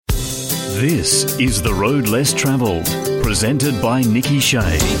This is The Road Less Travelled, presented by Nikki Shea.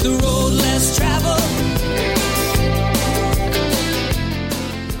 Make the road less traveled.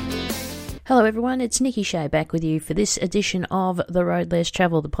 Hello everyone, it's Nikki Shea back with you for this edition of The Road Less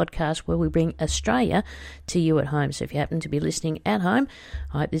Travelled, the podcast where we bring Australia to you at home. So if you happen to be listening at home,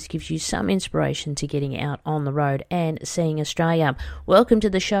 I hope this gives you some inspiration to getting out on the road and seeing Australia. Welcome to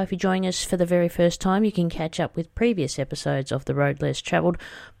the show. If you're joining us for the very first time, you can catch up with previous episodes of The Road Less Travelled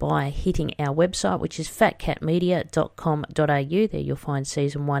by hitting our website, which is fatcatmedia.com.au. There you'll find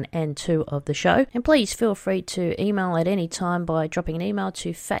season 1 and 2 of the show. And please feel free to email at any time by dropping an email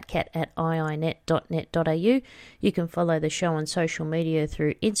to fatcat@iinet.net.au. You can follow the show on social media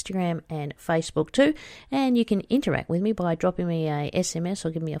through Instagram and Facebook too, and you can interact with me by dropping me a SMS or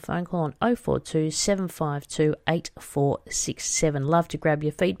give me a phone call on 042 752 8467. Love to grab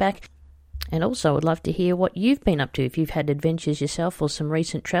your feedback. And also, I'd love to hear what you've been up to. If you've had adventures yourself or some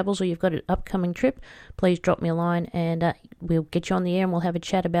recent travels or you've got an upcoming trip, please drop me a line and we'll get you on the air and we'll have a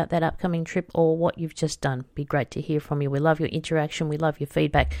chat about that upcoming trip or what you've just done. Be great to hear from you. We love your interaction. We love your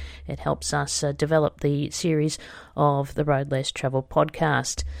feedback. It helps us develop the series of the Road Less Travel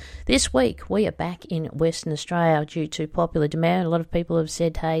podcast. This week, we are back in Western Australia due to popular demand. A lot of people have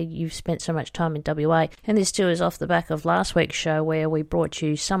said, hey, you've spent so much time in WA. And this too is off the back of last week's show where we brought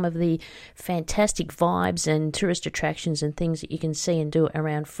you some of the fantastic vibes and tourist attractions and things that you can see and do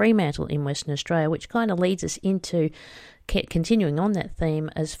around Fremantle in Western Australia, which kind of leads us into continuing on that theme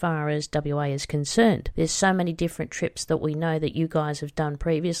as far as WA is concerned. There's so many different trips that we know that you guys have done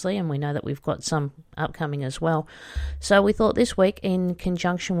previously, and we know that we've got some upcoming as well. So we thought this week, in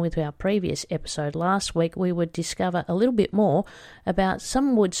conjunction with our previous episode last week, we would discover a little bit more about,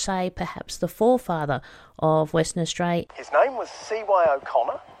 some would say, perhaps the forefather of Western Australia. His name was C.Y.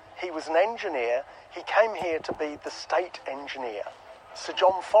 O'Connor. He was an engineer. He came here to be the state engineer. Sir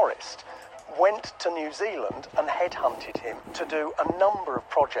John Forrest went to New Zealand and headhunted him to do a number of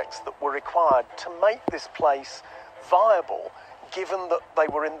projects that were required to make this place viable, given that they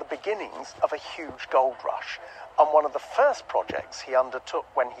were in the beginnings of a huge gold rush. And one of the first projects he undertook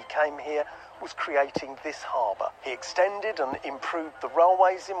when he came here was creating this harbour. He extended and improved the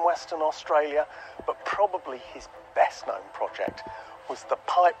railways in Western Australia, but probably his best-known project was the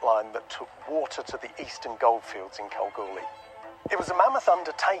pipeline that took water to the eastern goldfields in Kalgoorlie. It was a mammoth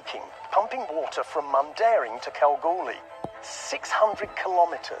undertaking, pumping water from Mundaring to Kalgoorlie. 600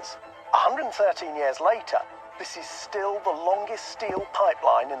 kilometres. 113 years later, this is still the longest steel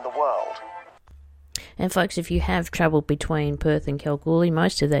pipeline in the world. And folks, if you have travelled between Perth and Kalgoorlie,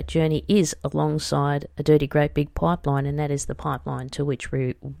 most of that journey is alongside a dirty great big pipeline, and that is the pipeline to which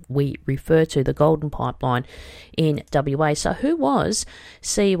we refer to, the Golden Pipeline in WA. So who was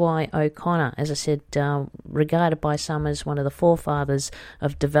C.Y. O'Connor? As I said, regarded by some as one of the forefathers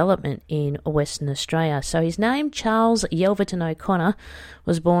of development in Western Australia. So his name, Charles Yelverton O'Connor,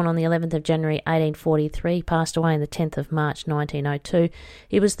 was born on the 11th of January 1843, passed away on the 10th of March 1902.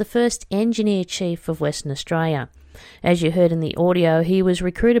 He was the first engineer-chief of Western Australia. As you heard in the audio, he was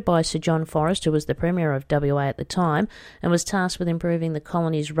recruited by Sir John Forrest, who was the Premier of WA at the time, and was tasked with improving the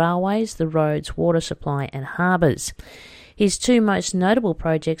colony's railways, the roads, water supply and harbours. His two most notable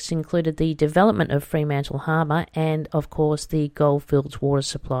projects included the development of Fremantle Harbour and, of course, the Goldfields Water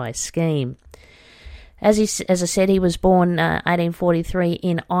Supply Scheme. As I said, he was born 1843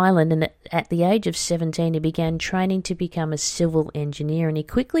 in Ireland, and at the age of 17 he began training to become a civil engineer, and he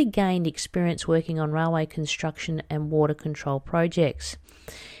quickly gained experience working on railway construction and water control projects.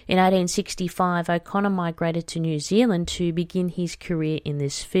 In 1865, O'Connor migrated to New Zealand to begin his career in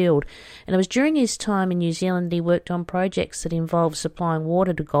this field, and it was during his time in New Zealand he worked on projects that involved supplying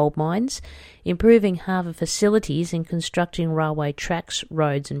water to gold mines, improving harbour facilities and constructing railway tracks,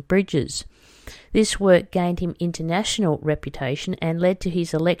 roads and bridges. This work gained him international reputation and led to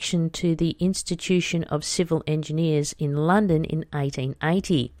his election to the Institution of Civil Engineers in London in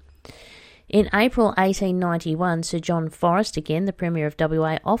 1880. In April 1891, Sir John Forrest, again the Premier of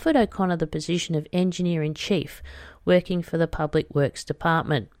WA, offered O'Connor the position of Engineer-in-Chief, working for the Public Works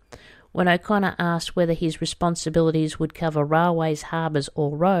Department. When O'Connor asked whether his responsibilities would cover railways, harbours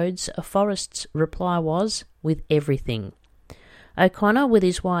or roads, Forrest's reply was, with everything. O'Connor, with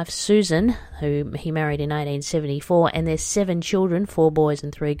his wife Susan, whom he married in 1874, and their 7 children, 4 boys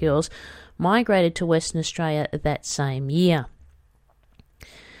and 3 girls, migrated to Western Australia that same year.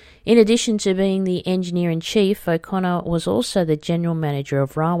 In addition to being the Engineer-in-Chief, O'Connor was also the General Manager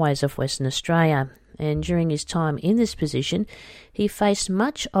of Railways of Western Australia, and during his time in this position, he faced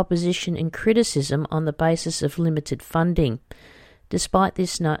much opposition and criticism on the basis of limited funding. Despite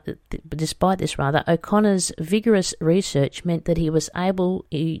this, O'Connor's vigorous research meant that he was able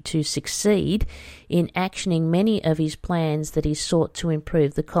to succeed in actioning many of his plans that he sought to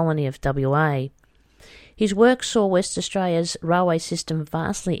improve the colony of WA. His work saw West Australia's railway system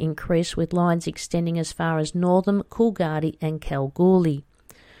vastly increase, with lines extending as far as Northam, Coolgardie and Kalgoorlie.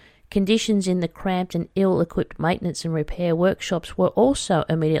 Conditions in the cramped and ill-equipped maintenance and repair workshops were also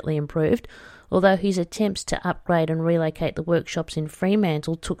immediately improved, although his attempts to upgrade and relocate the workshops in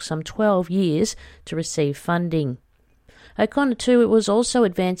Fremantle took some 12 years to receive funding. O'Connor, too, was also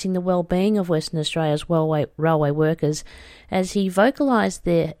advancing the well-being of Western Australia's railway workers as he vocalised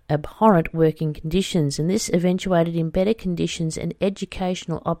their abhorrent working conditions, and this eventuated in better conditions and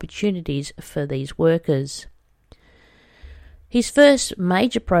educational opportunities for these workers. His first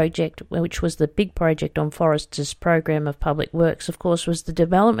major project, which was the big project on Forrester's program of public works, of course, was the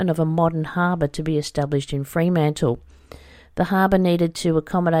development of a modern harbour to be established in Fremantle. The harbour needed to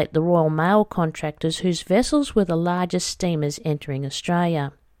accommodate the Royal Mail contractors, whose vessels were the largest steamers entering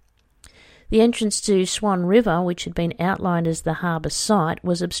Australia. The entrance to Swan River, which had been outlined as the harbour site,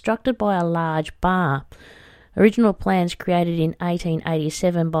 was obstructed by a large bar. Original plans created in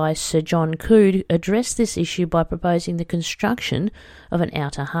 1887 by Sir John Coode addressed this issue by proposing the construction of an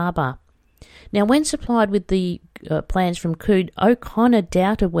outer harbour. Now, when supplied with the plans from Coode, O'Connor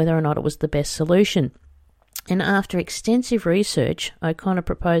doubted whether or not it was the best solution. And after extensive research, O'Connor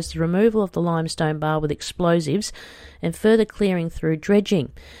proposed the removal of the limestone bar with explosives and further clearing through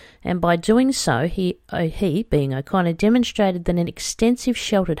dredging. And by doing so, he, being O'Connor, demonstrated that an extensive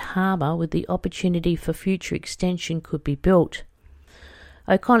sheltered harbour with the opportunity for future extension could be built.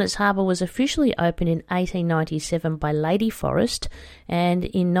 O'Connor's Harbour was officially opened in 1897 by Lady Forrest, and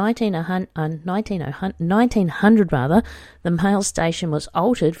in 1900, the mail station was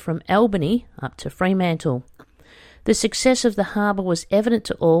altered from Albany up to Fremantle. The success of the harbour was evident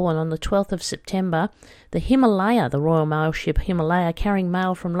to all, and on the 12th of September, the Himalaya, the Royal Mail ship Himalaya, carrying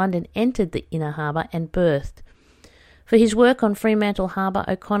mail from London, entered the inner harbour and berthed. For his work on Fremantle Harbour,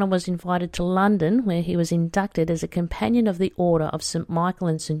 O'Connor was invited to London, where he was inducted as a Companion of the Order of St Michael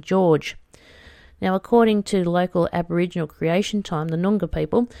and St George. Now, according to local Aboriginal creation time, the Noongar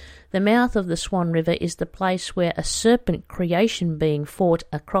people, the mouth of the Swan River is the place where a serpent creation being fought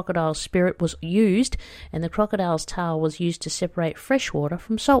a crocodile spirit was used, and the crocodile's tail was used to separate fresh water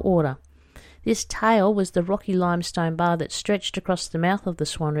from salt water. This tail was the rocky limestone bar that stretched across the mouth of the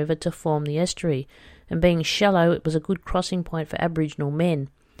Swan River to form the estuary, and being shallow, it was a good crossing point for Aboriginal men.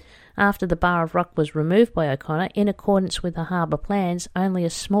 After the bar of rock was removed by O'Connor, in accordance with the harbour plans, only a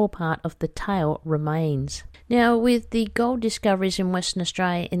small part of the tail remains. Now, with the gold discoveries in Western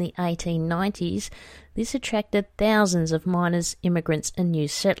Australia in the 1890s, this attracted thousands of miners, immigrants and new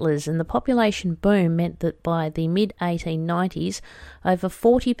settlers, and the population boom meant that by the mid-1890s, over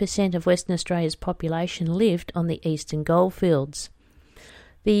 40% of Western Australia's population lived on the eastern goldfields.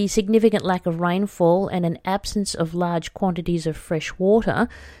 The significant lack of rainfall and an absence of large quantities of fresh water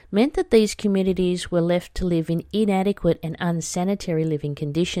meant that these communities were left to live in inadequate and unsanitary living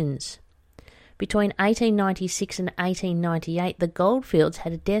conditions. Between 1896 and 1898, the goldfields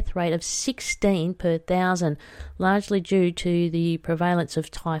had a death rate of 16 per thousand, largely due to the prevalence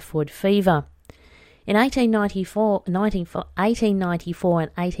of typhoid fever. In 1894 and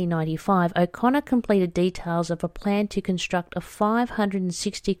 1895, O'Connor completed details of a plan to construct a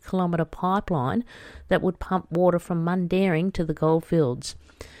 560-kilometre pipeline that would pump water from Mundaring to the goldfields.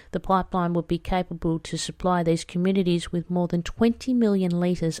 The pipeline would be capable to supply these communities with more than 20 million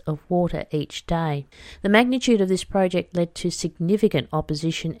litres of water each day. The magnitude of this project led to significant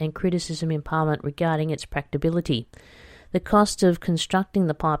opposition and criticism in Parliament regarding its practicability. The cost of constructing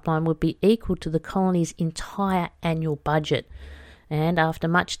the pipeline would be equal to the colony's entire annual budget. And after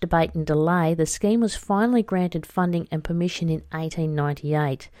much debate and delay, the scheme was finally granted funding and permission in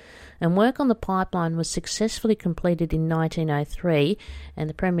 1898. And work on the pipeline was successfully completed in 1903, and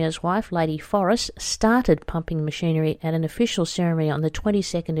the Premier's wife, Lady Forrest, started pumping machinery at an official ceremony on the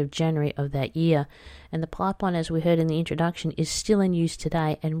 22nd of January of that year. And the pipeline, as we heard in the introduction, is still in use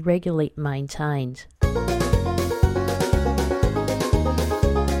today and regularly maintained.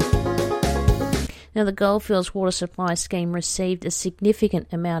 Now, the Goldfields Water Supply Scheme received a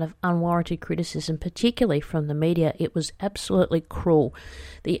significant amount of unwarranted criticism, particularly from the media. It was absolutely cruel.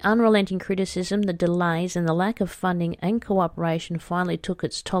 The unrelenting criticism, the delays and the lack of funding and cooperation finally took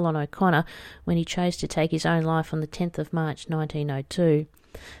its toll on O'Connor when he chose to take his own life on the 10th of March 1902.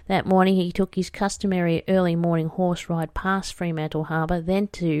 That morning he took his customary early morning horse ride past Fremantle Harbour, then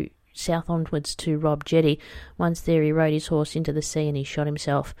to south onwards to Rob Jetty. Once there, he rode his horse into the sea and he shot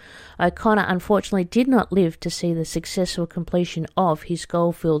himself. O'Connor unfortunately did not live to see the successful completion of his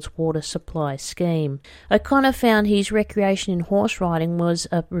Goldfields water supply scheme. O'Connor found his recreation in horse riding was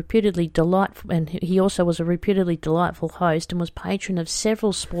a reputedly delightful, and he also was a reputedly delightful host and was patron of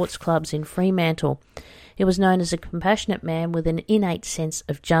several sports clubs in Fremantle. He was known as a compassionate man with an innate sense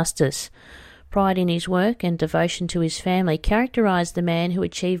of justice. Pride in his work and devotion to his family characterised the man who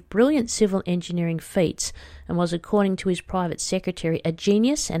achieved brilliant civil engineering feats and was, according to his private secretary, a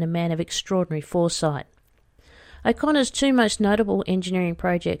genius and a man of extraordinary foresight. O'Connor's two most notable engineering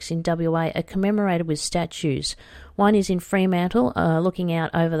projects in WA are commemorated with statues. One is in Fremantle, looking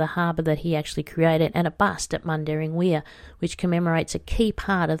out over the harbour that he actually created, and a bust at Mundaring Weir, which commemorates a key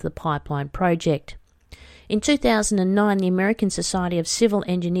part of the pipeline project. In 2009, the American Society of Civil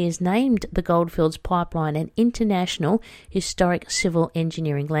Engineers named the Goldfields Pipeline an International Historic Civil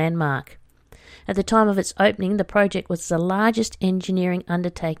Engineering Landmark. At the time of its opening, the project was the largest engineering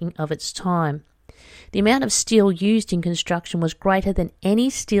undertaking of its time. The amount of steel used in construction was greater than any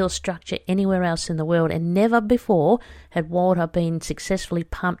steel structure anywhere else in the world, and never before had water been successfully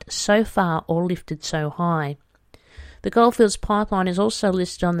pumped so far or lifted so high. The Goldfields Pipeline is also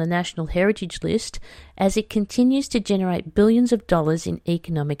listed on the National Heritage List as it continues to generate billions of dollars in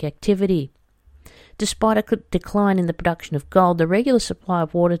economic activity. Despite a decline in the production of gold, the regular supply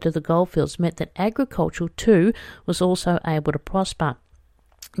of water to the goldfields meant that agriculture too was also able to prosper.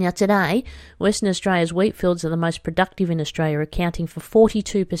 Now today, Western Australia's wheat fields are the most productive in Australia, accounting for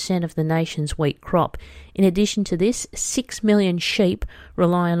 42% of the nation's wheat crop. In addition to this, 6 million sheep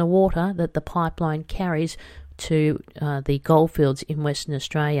rely on the water that the pipeline carries to the goldfields in Western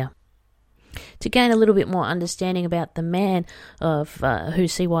Australia. To gain a little bit more understanding about the man of who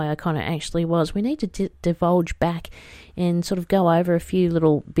C.Y. O'Connor actually was, we need to divulge back and sort of go over a few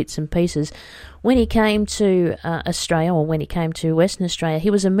little bits and pieces. When he came to Australia, or when he came to Western Australia, he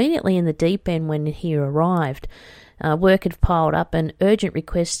was immediately in the deep end when he arrived. Work had piled up and urgent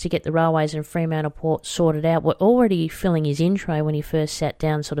requests to get the railways and Fremantle port sorted out were already filling his in tray when he first sat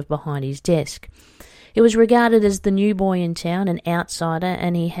down sort of behind his desk. He was regarded as the new boy in town, an outsider,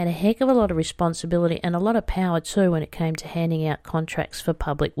 and he had a heck of a lot of responsibility and a lot of power too when it came to handing out contracts for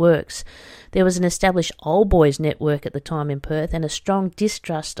public works. There was an established old boys network at the time in Perth and a strong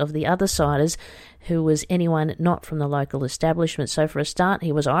distrust of the other siders, who was anyone not from the local establishment. So for a start,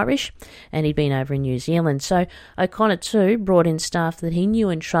 he was Irish and he'd been over in New Zealand. So O'Connor too brought in staff that he knew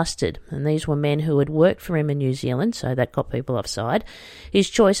and trusted, and these were men who had worked for him in New Zealand, so that got people offside. His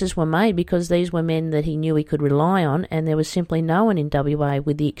choices were made because these were men that he knew he could rely on, and there was simply no one in WA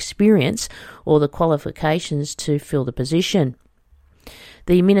with the experience or the qualifications to fill the position.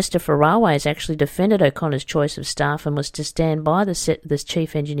 The Minister for Railways actually defended O'Connor's choice of staff and was to stand by the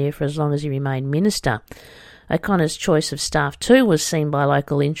chief engineer for as long as he remained minister. O'Connor's choice of staff too was seen by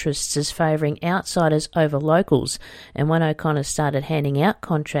local interests as favouring outsiders over locals, and when O'Connor started handing out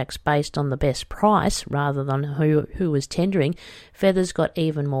contracts based on the best price rather than who was tendering, feathers got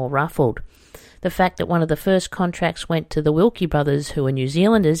even more ruffled. The fact that one of the first contracts went to the Wilkie brothers, who were New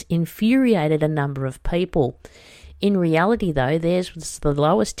Zealanders, infuriated a number of people. In reality, though, theirs was the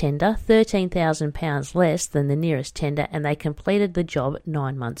lowest tender, £13,000 less than the nearest tender, and they completed the job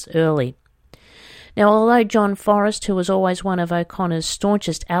 9 months early. Now, although John Forrest, who was always one of O'Connor's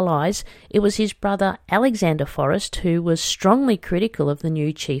staunchest allies, it was his brother Alexander Forrest who was strongly critical of the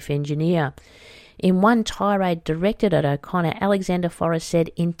new chief engineer. In one tirade directed at O'Connor, Alexander Forrest said,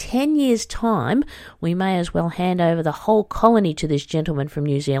 "In 10 years' time, we may as well hand over the whole colony to this gentleman from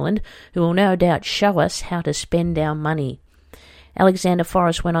New Zealand, who will no doubt show us how to spend our money." Alexander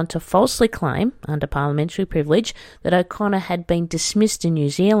Forrest went on to falsely claim, under parliamentary privilege, that O'Connor had been dismissed in New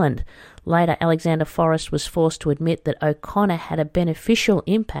Zealand. Later, Alexander Forrest was forced to admit that O'Connor had a beneficial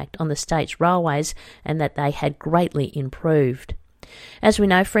impact on the state's railways and that they had greatly improved. As we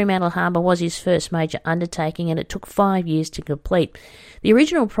know, Fremantle Harbour was his first major undertaking, and it took 5 years to complete. The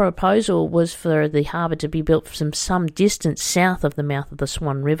original proposal was for the harbour to be built from some distance south of the mouth of the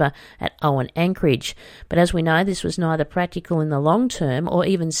Swan River at Owen Anchorage, but as we know, this was neither practical in the long term or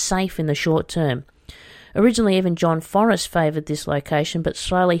even safe in the short term. Originally, even John Forrest favoured this location, but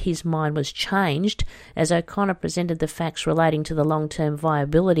slowly his mind was changed as O'Connor presented the facts relating to the long-term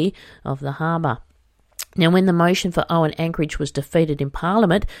viability of the harbour. Now, when the motion for Owen Anchorage was defeated in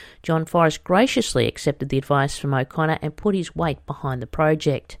Parliament, John Forrest graciously accepted the advice from O'Connor and put his weight behind the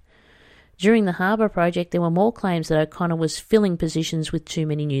project. During the Harbour project, there were more claims that O'Connor was filling positions with too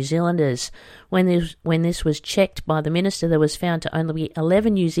many New Zealanders. When this was checked by the minister, there was found to only be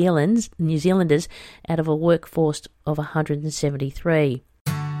 11 New Zealanders out of a workforce of 173.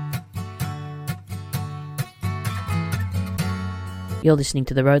 You're listening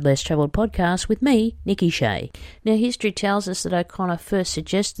to the Road Less Travelled podcast with me, Nikki Shea. Now, history tells us that O'Connor first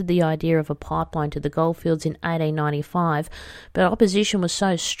suggested the idea of a pipeline to the goldfields in 1895, but opposition was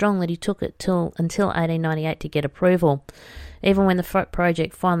so strong that he took it until 1898 to get approval. Even when the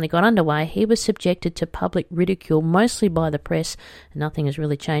project finally got underway, he was subjected to public ridicule, mostly by the press. Nothing has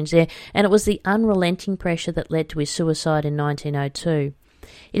really changed there, and it was the unrelenting pressure that led to his suicide in 1902.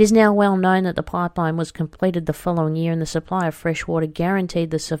 It is now well known that the pipeline was completed the following year and the supply of fresh water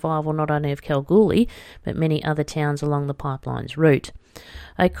guaranteed the survival not only of Kalgoorlie, but many other towns along the pipeline's route.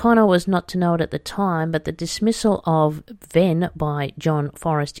 O'Connor was not to know it at the time, but the dismissal of Venn by John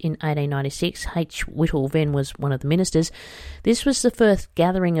Forrest in 1896, H. Whittle Venn was one of the ministers, this was the first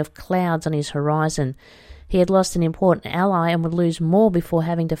gathering of clouds on his horizon. He had lost an important ally and would lose more before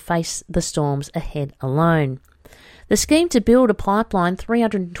having to face the storms ahead alone. The scheme to build a pipeline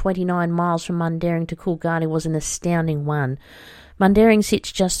 329 miles from Mundaring to Coolgardie was an astounding one. Mundaring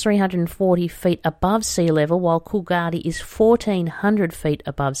sits just 340 feet above sea level, while Coolgardie is 1,400 feet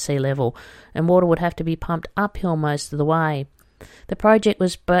above sea level, and water would have to be pumped uphill most of the way. The project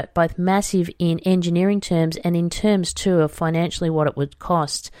was both massive in engineering terms and in terms too of financially what it would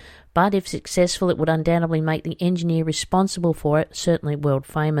cost, but if successful it would undoubtedly make the engineer responsible for it certainly world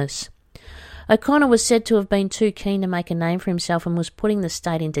famous. O'Connor was said to have been too keen to make a name for himself and was putting the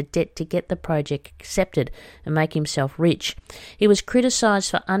state into debt to get the project accepted and make himself rich. He was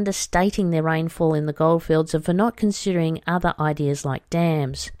criticised for understating the rainfall in the goldfields and for not considering other ideas like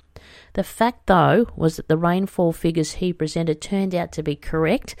dams. The fact, though, was that the rainfall figures he presented turned out to be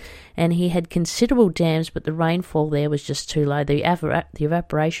correct, and he had considerable dams, but the rainfall there was just too low, the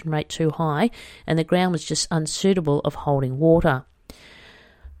evaporation rate too high, and the ground was just unsuitable of holding water.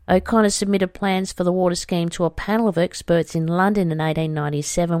 O'Connor submitted plans for the water scheme to a panel of experts in London in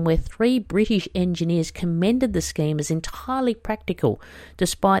 1897, where 3 British engineers commended the scheme as entirely practical.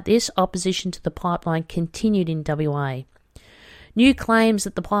 Despite this, opposition to the pipeline continued in WA. New claims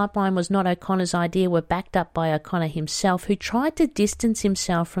that the pipeline was not O'Connor's idea were backed up by O'Connor himself, who tried to distance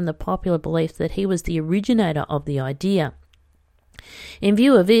himself from the popular belief that he was the originator of the idea. In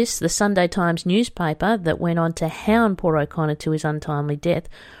view of this, the Sunday Times newspaper, that went on to hound poor O'Connor to his untimely death,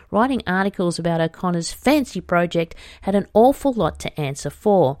 writing articles about O'Connor's fancy project, had an awful lot to answer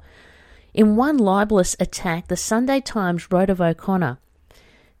for. In one libellous attack, the Sunday Times wrote of O'Connor,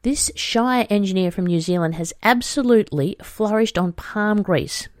 "This Shire engineer from New Zealand has absolutely flourished on palm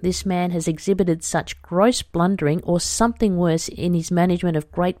grease. This man has exhibited such gross blundering or something worse in his management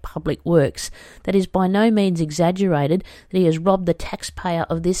of great public works that is by no means exaggerated that he has robbed the taxpayer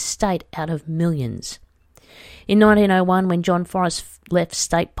of this state out of millions." In 1901, when John Forrest left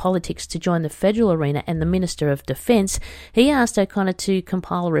state politics to join the federal arena and the Minister of Defence, he asked O'Connor to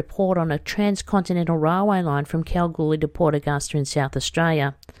compile a report on a transcontinental railway line from Kalgoorlie to Port Augusta in South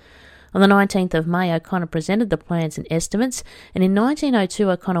Australia. On the 19th of May, O'Connor presented the plans and estimates, and in 1902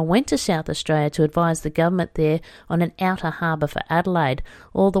 O'Connor went to South Australia to advise the government there on an outer harbour for Adelaide.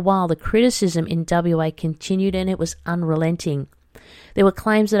 All the while the criticism in WA continued, and it was unrelenting. There were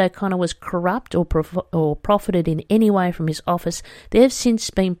claims that O'Connor was corrupt or profited in any way from his office. They have since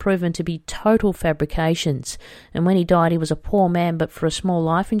been proven to be total fabrications, and when he died he was a poor man, but for a small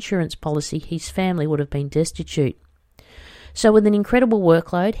life insurance policy his family would have been destitute. So with an incredible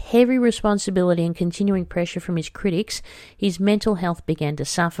workload, heavy responsibility and continuing pressure from his critics, his mental health began to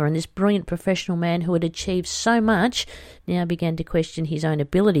suffer, and this brilliant professional man who had achieved so much now began to question his own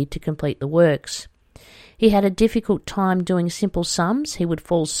ability to complete the works. He had a difficult time doing simple sums. He would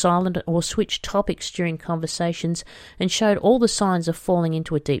fall silent or switch topics during conversations and showed all the signs of falling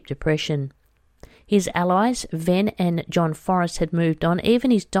into a deep depression. His allies, Venn and John Forrest, had moved on.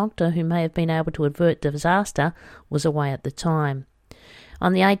 Even his doctor, who may have been able to avert disaster, was away at the time.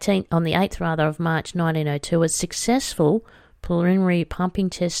 On the 8th of March 1902, a successful preliminary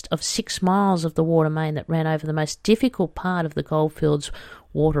pumping test of 6 miles of the water main that ran over the most difficult part of the goldfields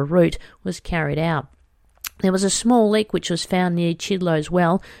water route was carried out. There was a small leak which was found near Chidlow's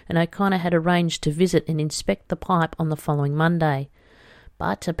well, and O'Connor had arranged to visit and inspect the pipe on the following Monday.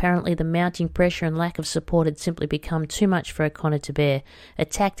 But apparently the mounting pressure and lack of support had simply become too much for O'Connor to bear.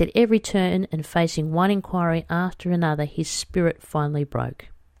 Attacked at every turn and facing one inquiry after another, his spirit finally broke.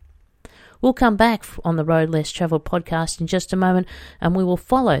 We'll come back on the Road Less Travelled podcast in just a moment, and we will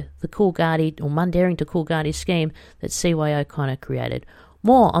follow the Coolgardie or Mundaring to Coolgardie scheme that C.Y. O'Connor created.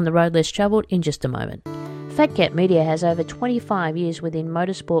 More on the Road Less Travelled in just a moment. Fat Cat Media has over 25 years within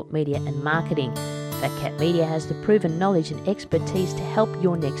motorsport media and marketing. Fat Cat Media has the proven knowledge and expertise to help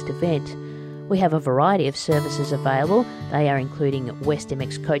your next event. We have a variety of services available. They are including West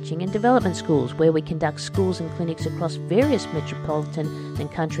MX coaching and development schools, where we conduct schools and clinics across various metropolitan and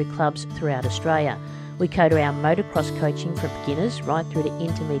country clubs throughout Australia. We cater our motocross coaching for beginners right through to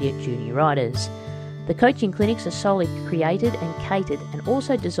intermediate junior riders. The coaching clinics are solely created and catered and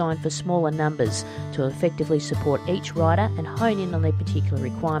also designed for smaller numbers to effectively support each rider and hone in on their particular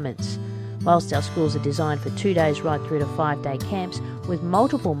requirements. Whilst our schools are designed for 2 days right through to 5-day camps with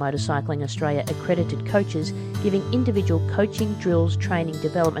multiple Motorcycling Australia accredited coaches giving individual coaching, drills, training,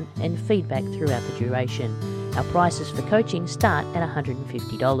 development and feedback throughout the duration. Our prices for coaching start at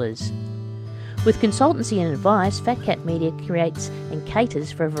 $150. With consultancy and advice, Fat Cat Media creates and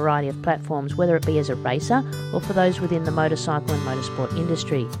caters for a variety of platforms, whether it be as a racer or for those within the motorcycle and motorsport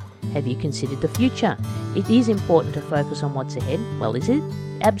industry. Have you considered the future? It is important to focus on what's ahead. Well, is it?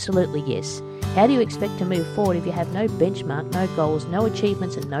 Absolutely yes. How do you expect to move forward if you have no benchmark, no goals, no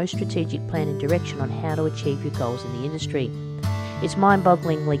achievements and no strategic plan and direction on how to achieve your goals in the industry? It's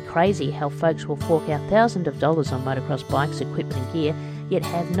mind-bogglingly crazy how folks will fork out thousands of dollars on motocross bikes, equipment and gear, yet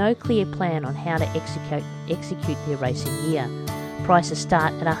have no clear plan on how to execute their racing gear. Prices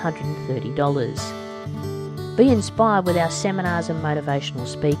start at $130. Be inspired with our seminars and motivational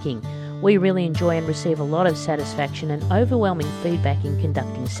speaking. We really enjoy and receive a lot of satisfaction and overwhelming feedback in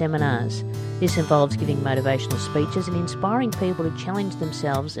conducting seminars. This involves giving motivational speeches and inspiring people to challenge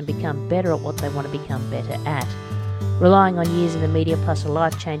themselves and become better at what they want to become better at. Relying on years in the media plus a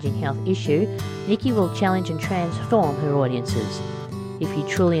life-changing health issue, Nikki will challenge and transform her audiences. If you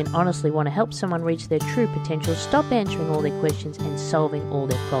truly and honestly want to help someone reach their true potential, stop answering all their questions and solving all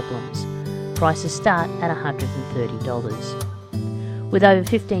their problems. Prices start at $130. With over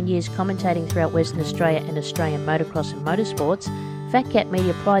 15 years commentating throughout Western Australia and Australian motocross and motorsports, Fat Cat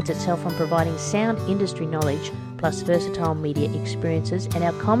Media prides itself on providing sound industry knowledge plus versatile media experiences, and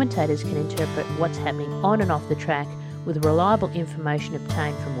our commentators can interpret what's happening on and off the track with reliable information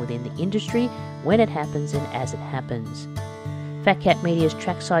obtained from within the industry when it happens and as it happens. Fat Cat Media's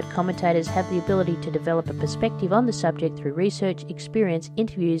trackside commentators have the ability to develop a perspective on the subject through research, experience,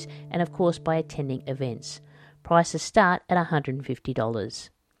 interviews, and of course by attending events. Prices start at $150.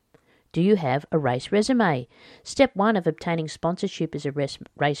 Do you have a race resume? Step 1 of obtaining sponsorship is a race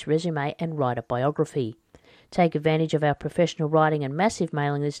resume and rider biography. Take advantage of our professional writing and massive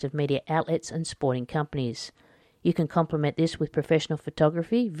mailing list of media outlets and sporting companies. You can complement this with professional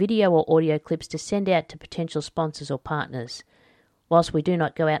photography, video or audio clips to send out to potential sponsors or partners. Whilst we do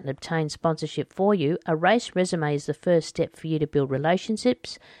not go out and obtain sponsorship for you, a race resume is the first step for you to build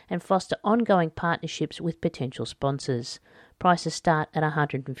relationships and foster ongoing partnerships with potential sponsors. Prices start at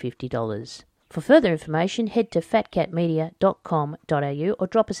 $150. For further information, head to fatcatmedia.com.au or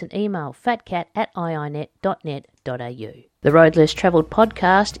drop us an email, fatcat@iinet.net.au. The Road Less Travelled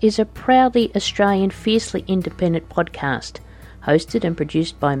podcast is a proudly Australian, fiercely independent podcast, hosted and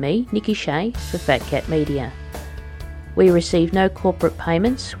produced by me, Nikki Shea, for Fat Cat Media. We receive no corporate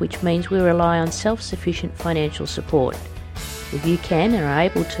payments, which means we rely on self-sufficient financial support. If you can and are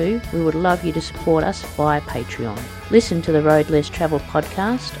able to, we would love you to support us via Patreon. Listen to the Road Less Travelled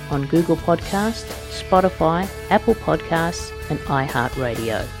podcast on Google Podcasts, Spotify, Apple Podcasts and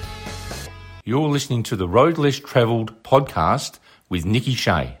iHeartRadio. You're listening to the Road Less Travelled podcast with Nikki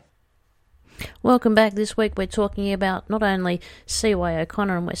Shea. Welcome back. This week we're talking about not only Seaway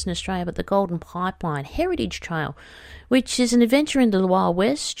O'Connor in Western Australia, but the Golden Pipeline Heritage Trail, which is an adventure into the Wild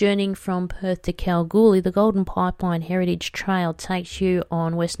West, journeying from Perth to Kalgoorlie. The Golden Pipeline Heritage Trail takes you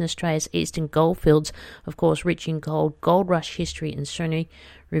on Western Australia's eastern goldfields, of course rich in gold rush history and scenery,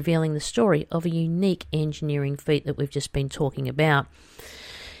 revealing the story of a unique engineering feat that we've just been talking about.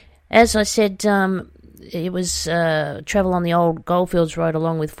 As I said, it was travel on the old goldfields road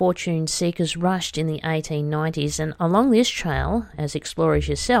along with fortune seekers rushed in the 1890s, and along this trail, as explorers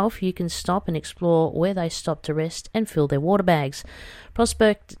yourself, you can stop and explore where they stopped to rest and fill their water bags.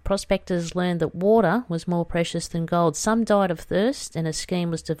 Prospectors learned that water was more precious than gold. Some died of thirst, and a scheme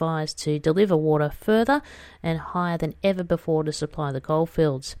was devised to deliver water further and higher than ever before to supply the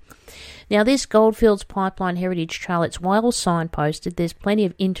goldfields. Now, this Goldfields Pipeline Heritage Trail, it's well signposted. There's plenty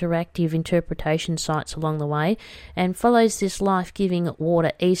of interactive interpretation sites along the way, and follows this life-giving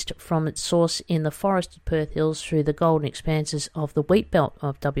water east from its source in the forested Perth Hills through the golden expanses of the wheat belt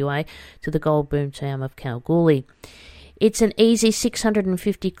of WA to the gold boom town of Kalgoorlie. It's an easy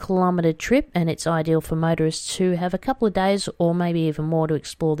 650 kilometre trip, and it's ideal for motorists who have a couple of days or maybe even more to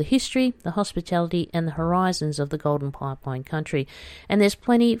explore the history, the hospitality and the horizons of the Golden Pipeline country. And there's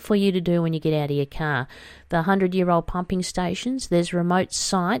plenty for you to do when you get out of your car. The 100-year-old pumping stations, there's remote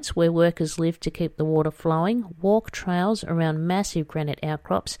sites where workers live to keep the water flowing, walk trails around massive granite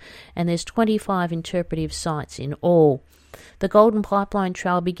outcrops, and there's 25 interpretive sites in all. The Golden Pipeline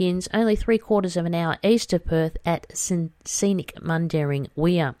Trail begins only 3/4 of an hour east of Perth at scenic Mundaring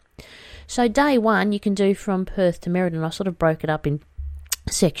Weir. So day one you can do from Perth to Merredin. I sort of broke it up in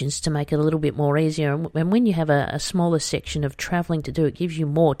sections to make it a little bit more easier, and when you have a smaller section of travelling to do, it gives you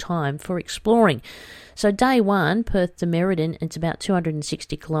more time for exploring. So day one, Perth to Merredin, it's about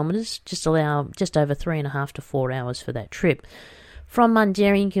 260 kilometres, just over 3.5 to 4 hours for that trip. From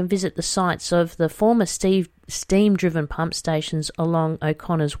Mundaring, you can visit the sites of the former steam-driven pump stations along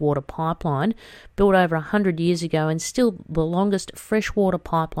O'Connor's water pipeline, built over 100 years ago and still the longest freshwater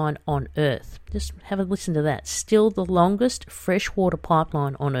pipeline on Earth. Just have a listen to that. Still the longest freshwater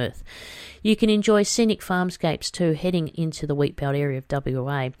pipeline on Earth. You can enjoy scenic farmscapes too, heading into the wheatbelt area of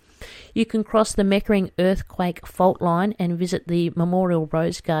WA. You can cross the Meckering earthquake fault line and visit the Memorial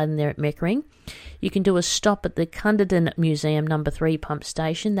Rose Garden there at Meckering. You can do a stop at the Cunderdin Museum No. 3 pump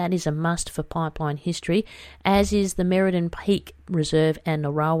station. That is a must for pipeline history, as is the Merredin Peak Reserve and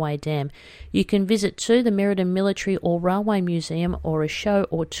the Railway Dam. You can visit too the Merredin Military or Railway Museum or a show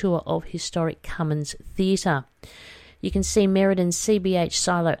or tour of historic Cummins Theatre. You can see Merredin's CBH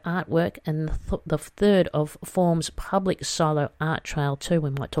silo artwork and the third of Form's public silo art trail too.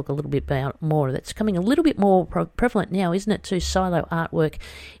 We might talk a little bit about more. That's coming a little bit more prevalent now, isn't it, to silo artwork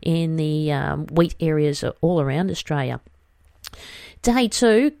in the wheat areas all around Australia. Day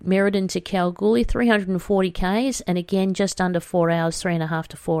 2, Merredin to Kalgoorlie, 340 k's, and again just under 4 hours, 3.5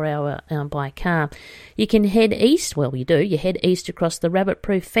 to 4 hour by car. You can head east, you head east across the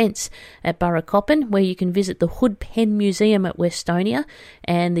rabbit-proof fence at Burracoppin, where you can visit the Hood Pen Museum at Westonia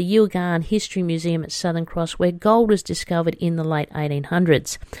and the Yilgarn History Museum at Southern Cross, where gold was discovered in the late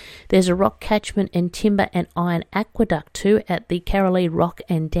 1800s. There's a rock catchment and timber and iron aqueduct too at the Carolee Rock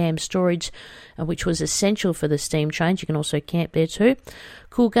and Dam Storage, which was essential for the steam trains. You can also camp there too.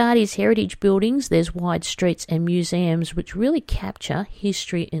 Coolgardie's heritage buildings, there's wide streets and museums which really capture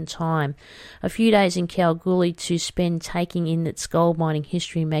history and time. A few days in Kalgoorlie to spend taking in its gold mining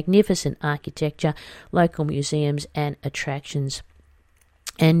history, magnificent architecture, local museums and attractions.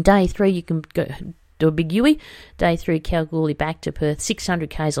 And day 3 you can go do a big Yui. Day 3, Kalgoorlie back to Perth,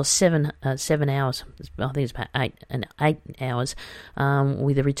 600 k's or 7 hours. I think it's about 8 hours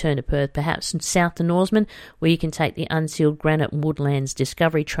with a return to Perth. Perhaps south to Norseman, where you can take the unsealed granite woodlands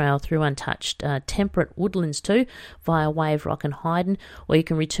discovery trail through untouched temperate woodlands too, via Wave Rock and Hyden, or you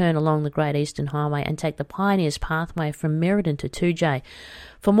can return along the Great Eastern Highway and take the Pioneers Pathway from Merredin to 2J.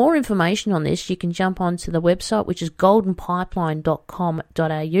 For more information on this, you can jump onto the website, which is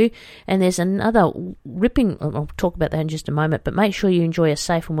goldenpipeline.com.au, and there's another ripping, I'll talk about that in just a moment, but make sure you enjoy a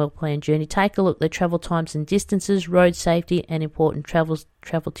safe and well-planned journey. Take a look at the travel times and distances, road safety, and important travel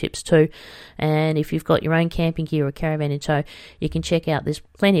tips too. And if you've got your own camping gear or caravan in tow, you can check out, there's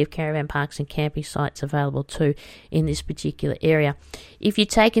plenty of caravan parks and camping sites available too in this particular area. If you're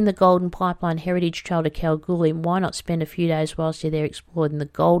taking the Golden Pipeline Heritage Trail to Kalgoorlie, why not spend a few days whilst you're there exploring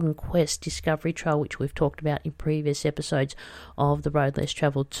the Golden Quest Discovery Trail, which we've talked about in previous episodes of the Road Less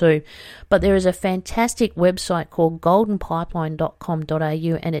Travelled too. But there is a fantastic website called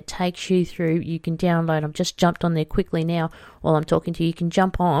goldenpipeline.com.au, and it takes you through, you can download, I've just jumped on there quickly now while I'm talking to you, you can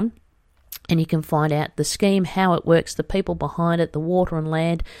jump on and you can find out the scheme, how it works, the people behind it, the water and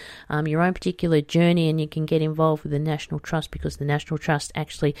land, your own particular journey, and you can get involved with the National Trust, because the National Trust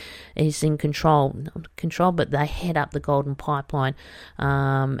actually is in control, but they head up the Golden Pipeline,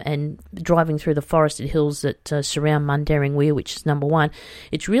 and driving through the forested hills that surround Mundaring Weir, which is number 1.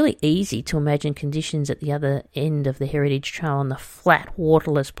 It's really easy to imagine conditions at the other end of the Heritage Trail on the flat,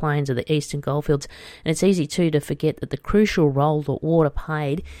 waterless plains of the eastern goldfields, and it's easy too to forget that the crucial role that water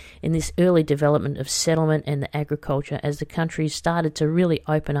played in this early development of settlement and the agriculture as the country started to really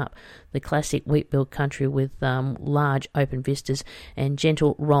open up the classic wheat belt country with large open vistas and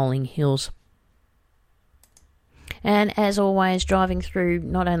gentle rolling hills. And as always, driving through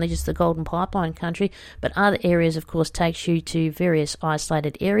not only just the Golden Pipeline country, but other areas, of course, takes you to various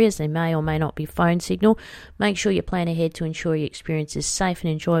isolated areas. They may or may not be phone signal. Make sure you plan ahead to ensure your experience is safe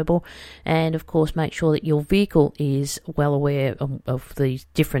and enjoyable. And, of course, make sure that your vehicle is well aware of the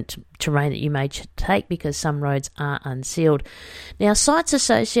different terrain that you may take, because some roads are unsealed. Now, sites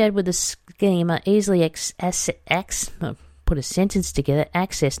associated with the scheme are easily put a sentence together.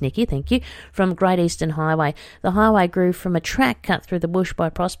 Access, Nikki, thank you, from Great Eastern Highway. The highway grew from a track cut through the bush by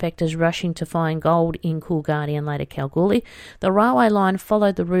prospectors rushing to find gold in Coolgardie and later Kalgoorlie. The railway line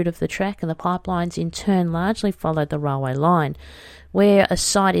followed the route of the track, and the pipelines in turn largely followed the railway line. Where a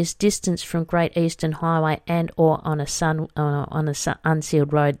site is distanced from Great Eastern Highway and or on a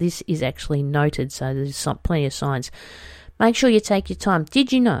unsealed road, this is actually noted, so there's plenty of signs. Make sure you take your time.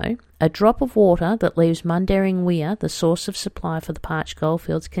 Did you know a drop of water that leaves Mundaring Weir, the source of supply for the parched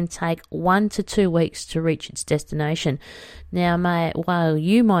goldfields, can take 1 to 2 weeks to reach its destination? Now, while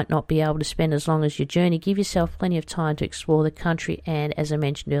you might not be able to spend as long as your journey, give yourself plenty of time to explore the country and, as I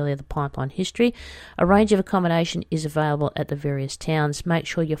mentioned earlier, the pipeline history. A range of accommodation is available at the various towns. Make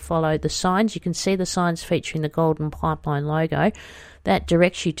sure you follow the signs. You can see the signs featuring the Golden Pipeline logo. That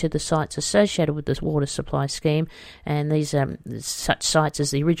directs you to the sites associated with this water supply scheme, and these such sites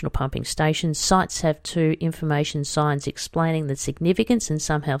as the original pumping stations. Sites have 2 information signs explaining the significance, and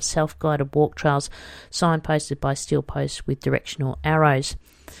some have self-guided walk trails signposted by steel posts with directional arrows.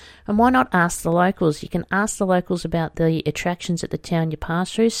 And why not ask the locals? You can ask the locals about the attractions at the town you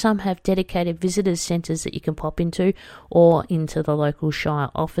pass through. Some have dedicated visitors centres that you can pop into, or into the local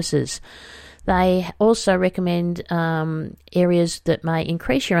shire offices. They also recommend areas that may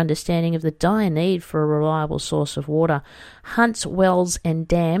increase your understanding of the dire need for a reliable source of water. Hunts, wells and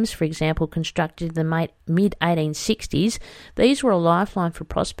dams, for example, constructed in the mid-1860s, these were a lifeline for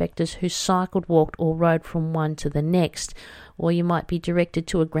prospectors who cycled, walked or rode from one to the next. Or you might be directed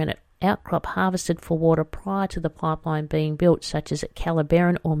to a granite outcrop harvested for water prior to the pipeline being built, such as at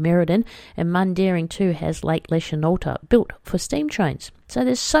Calabarin or Merredin, and Mundaring too has Lake Leschenaulta, built for steam trains. So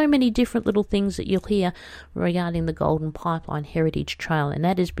there's so many different little things that you'll hear regarding the Golden Pipeline Heritage Trail, and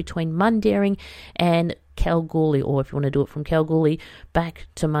that is between Mundaring and Kalgoorlie, or if you want to do it from Kalgoorlie back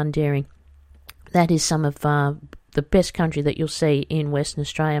to Mundaring. That is some of the best country that you'll see in Western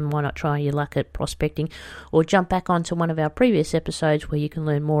Australia, and why not try your luck at prospecting, or jump back onto one of our previous episodes where you can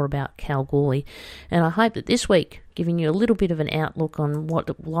learn more about Kalgoorlie. And I hope that this week, giving you a little bit of an outlook on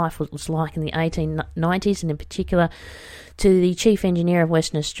what life was like in the 1890s, and in particular to the Chief Engineer of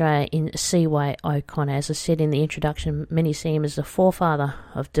Western Australia in Seaway O'Connor. As I said in the introduction, many see him as the forefather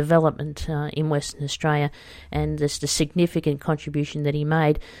of development in Western Australia, and just a significant contribution that he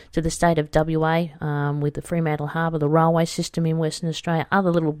made to the state of WA with the Fremantle Harbour, the railway system in Western Australia,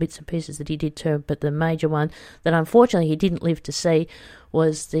 other little bits and pieces that he did too, but the major one that unfortunately he didn't live to see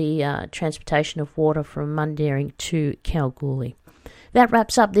was the transportation of water from Mundaring to Kalgoorlie. That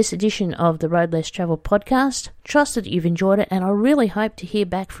wraps up this edition of the Road Less Travel podcast. Trust that you've enjoyed it, and I really hope to hear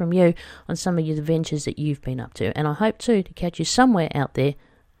back from you on some of your adventures that you've been up to, and I hope too to catch you somewhere out there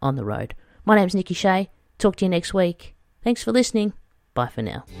on the road. My name's Nikki Shea. Talk to you next week. Thanks for listening. Bye for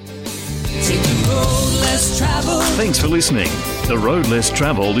now. Take the road less traveled. Thanks for listening. The Road Less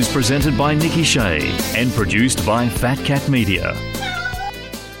Travelled is presented by Nikki Shea and produced by Fat Cat Media.